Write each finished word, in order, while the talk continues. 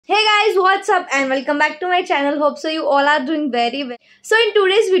what's up and welcome back to my channel. Hope so you all are doing very well. So in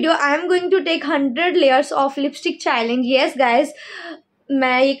today's video I am going to take 100 layers of lipstick challenge. Yes guys,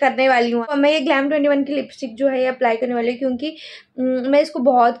 मैं ये करने वाली हूँ. मैं ये glam 21 की lipstick जो है ये अप्लाई करने वाली हूँ क्योंकि मैं इसको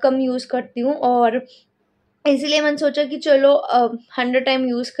बहुत कम यूज़ करती हूँ और इसलिए मैंने सोचा कि चलो 100 टाइम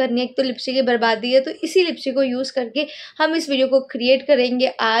यूज़ करनी है. एक तो लिपस्टिक की बर्बादी है, तो इसी लिपस्टिक को यूज़ करके हम इस वीडियो को क्रिएट करेंगे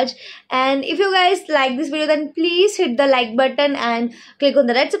आज. And if you guys like this video then please hit the like button and click on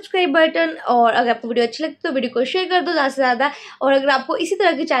the red subscribe button. और अगर आपको वीडियो अच्छी लगती है तो वीडियो को शेयर कर दो ज़्यादा से ज़्यादा. और अगर आपको इसी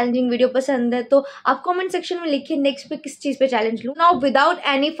तरह की चैलेंजिंग वीडियो पसंद है तो आप कॉमेंट सेक्शन में लिखिए नेक्स्ट पे किस चीज़ पे चैलेंज लूँ. Now without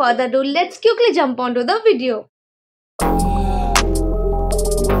any further do let's quickly jump on to the video.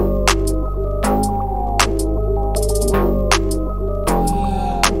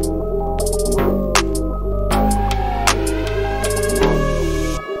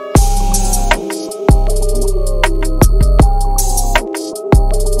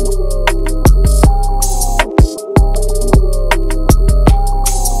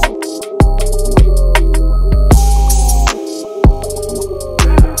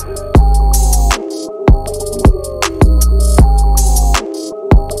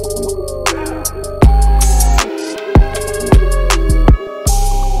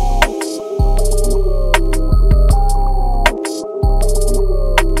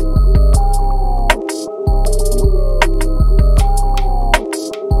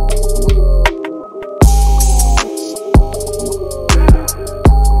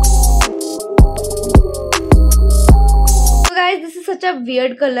 This is such a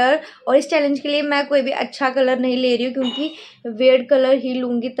weird colour और इस चैलेंज के लिए मैं कोई भी अच्छा कलर नहीं ले रही हूँ क्योंकि वियर्ड कलर ही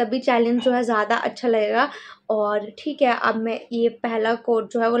लूँगी तभी चैलेंज जो है ज़्यादा अच्छा लगेगा. और ठीक है, अब मैं ये पहला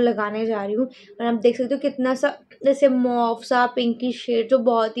कोट जो है वो लगाने जा रही हूँ और आप देख सकते हो कितना सा जैसे मॉफ सा पिंकी शेड जो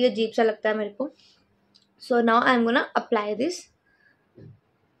बहुत ही अजीब सा लगता है मेरे को. So now I am gonna apply this.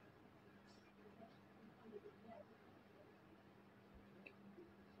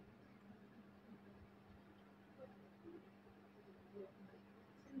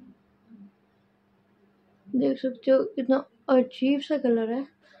 देख सकते हो कितना अजीब सा कलर है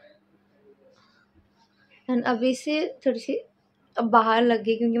एंड अभी से थोड़ी सी अब बाहर लग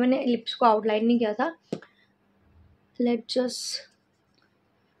गई क्योंकि मैंने लिप्स को आउटलाइन नहीं किया था. Let just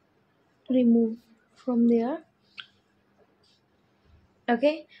remove from there.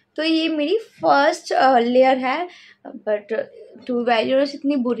 Okay, तो ये मेरी फर्स्ट लेयर है बट टू वेरी ऑनेस्ट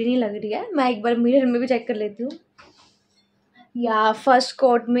इतनी बुरी नहीं लग रही है. मैं एक बार मिरर में भी चेक कर लेती हूँ. या फर्स्ट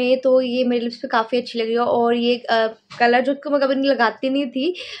कोट में तो ये मेरे लिप्स पे काफ़ी अच्छी लग रही है और ये कलर जो मैं कभी नहीं लगाती नहीं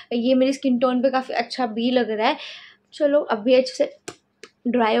थी ये मेरी स्किन टोन पे काफ़ी अच्छा भी लग रहा है. चलो अभी अच्छे से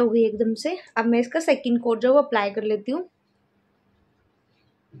ड्राई हो गई एकदम से. अब मैं इसका सेकंड कोट जो वो अप्लाई कर लेती हूँ.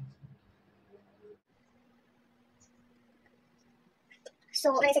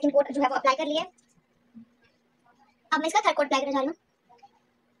 सो मैंने सेकंड कोट जो है वो अप्लाई कर लिया. अब मैं इसका थर्ड कोट अप्लाई करने जा रही हूँ.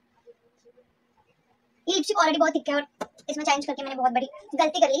 ये लिपस्टिक ऑलरेडी बहुत थिक है और इसमें चेंज करके मैंने बहुत बड़ी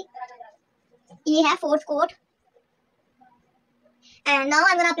गलती कर ली. ये है fourth coat and now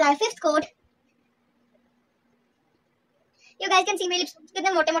I am gonna apply fifth coat. You guys can see मेरे लिप्स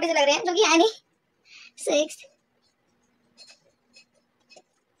कितने मोटे मोटे से लग रहे हैं जो कि है नहीं. सिक्स्थ,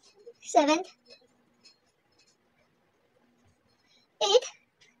 सेवेंथ, एट,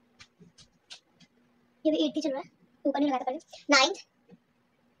 ये भी 8 ही चल रहा है, ऊपर नहीं लगाता पहले. 9th,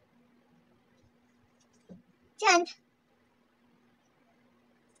 10th,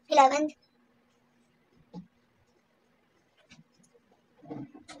 11th,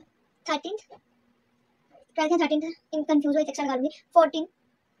 13th, 12th and 13th in confuse हुई एक्स्ट्रा लगा लूंगी. 14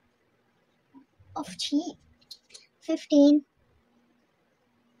 ऑफ 15,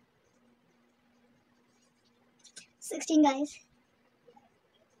 16 guys,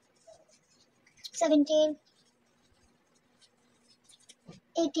 17,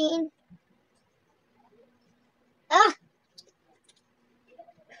 18,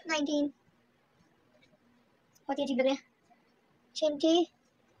 19, बहुत ही अजीब लग रहे हैं. 20,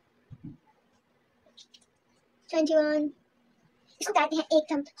 21. इसको कहते हैं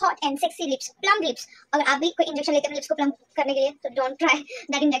एकदम hot and sexy lips, plum lips. अगर आप भी कोई इंजेक्शन लेते हैं लिप्स को प्लम करने के लिए तो डोंट ट्राई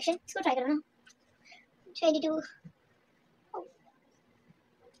दैट इंजेक्शन. इसको ट्राई करो ना. 22,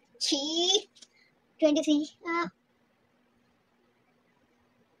 23,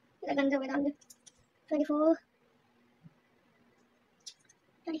 गंदे हो गए. 24,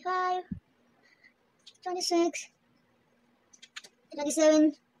 25, 26,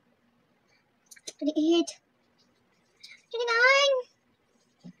 27, 28, 29,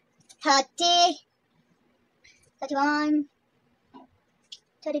 30, 31,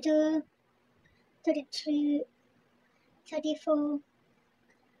 32, 33, 34,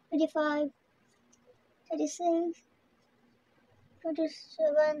 35, 36,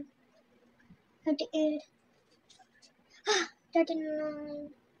 37, 38, 39,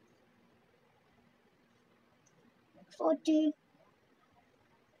 40,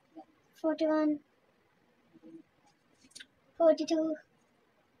 41, 42,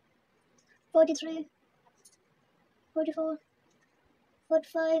 43, 44,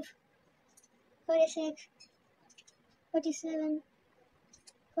 45, 46, 47,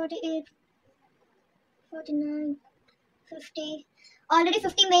 48, 49, 50. ऑलरेडी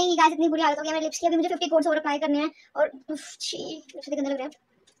 50 में ही गाइस इतनी बुरी हालत हो गई मेरे लिप्स की। अभी मुझे 50 कोड्स और अप्लाई करने हैं और छी लिप्स गंदे लग रहे हैं।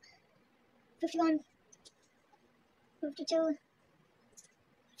 51, 52,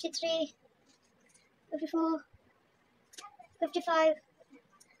 53, 54, 55,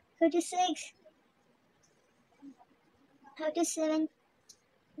 56, 57,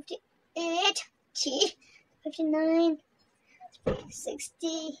 58, छी 59,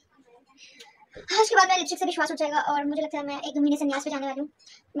 60। हाँ, उसके बाद मैं लिपस्टिक से विश्वास उठ जाएगा और मुझे लगता है मैं 1-2 महीने संन्यास पे जाने वाली हूँ।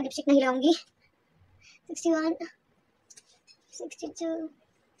 मैं लिपस्टिक नहीं लगाऊंगी। 61, 62,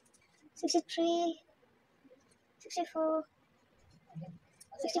 63, 64,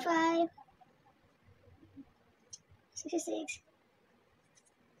 65, 66,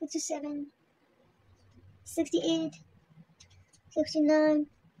 67, 68, 69,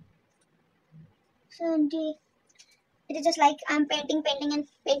 70. It is just like I'm painting and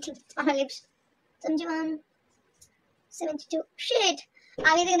painting on my lips. 71, 72. Shit!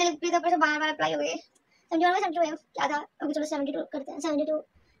 आगे से लिप के ऊपर से बार अप्लाई हो गए। 71 में 72 है क्या था? अभी चलो 72 करते हैं। 72,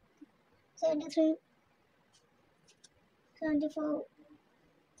 73, 74,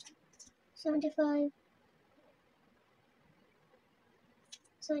 75,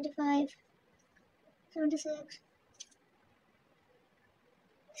 75, 76,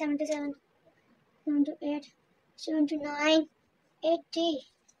 77, 78, 79, 80,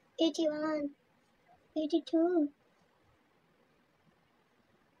 81, 82,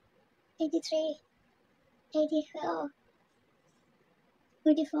 83, 84,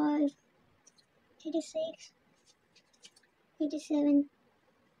 85, 86, 87,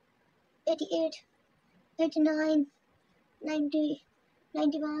 88, 89, 90,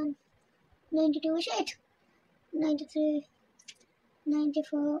 91, 92, shit, 93,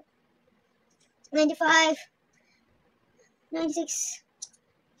 94, 95, 96,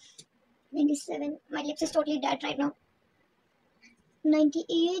 97. My lips is totally dead right now.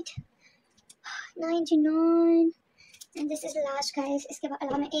 98, 99, and this is the last guys. इसके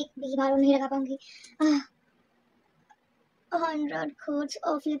अलावा मैं एक भी बार नहीं लगा पाऊंगी। 100 coats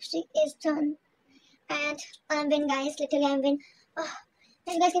of lipstick is done, and I'm win guys. Literally I'm win.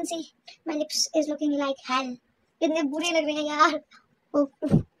 As you guys can see, my lips is looking like hell. कितने बुरे लग रहे हैं यार।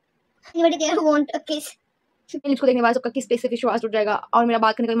 Anybody there who want a kiss? Lips को देखने के बाद सबका किस पे से विश्वास उठ जाएगा और मेरा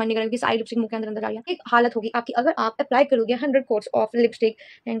बात करने का मन नहीं करेगा कि सारी लिपस्टिक मुंह के अंदर अंदर आ गया। एक हालत होगी आपकी अगर आप अप्लाई करोगे 100 quotes of lipstick.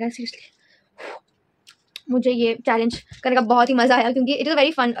 And guys seriously मुझे ये चैलेंज करने का बहुत ही मज़ा आया क्योंकि it is a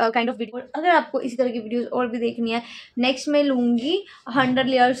very fun kind of video. अगर आपको इसी तरह की वीडियोस और भी देखनी है, नेक्स्ट मैं लूँगी 100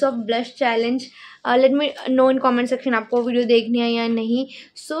 layers of blush challenge. Let me know in comment section आपको वीडियो देखनी है या नहीं।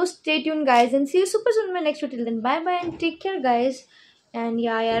 So stay tune guys and C you super soon my next video. Till then bye bye and take care guys. And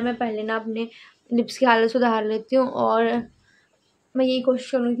यार मैं पहले ना अपने लिप्स की हालत सुधार लेती हूँ और मैं यही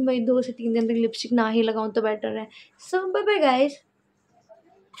कोशिश करूँगी कि मैं 2 से 3 दिन तक लिपस्टिक ना ही लगाऊँ तो बेटर है। सो बाय बाय गाइज।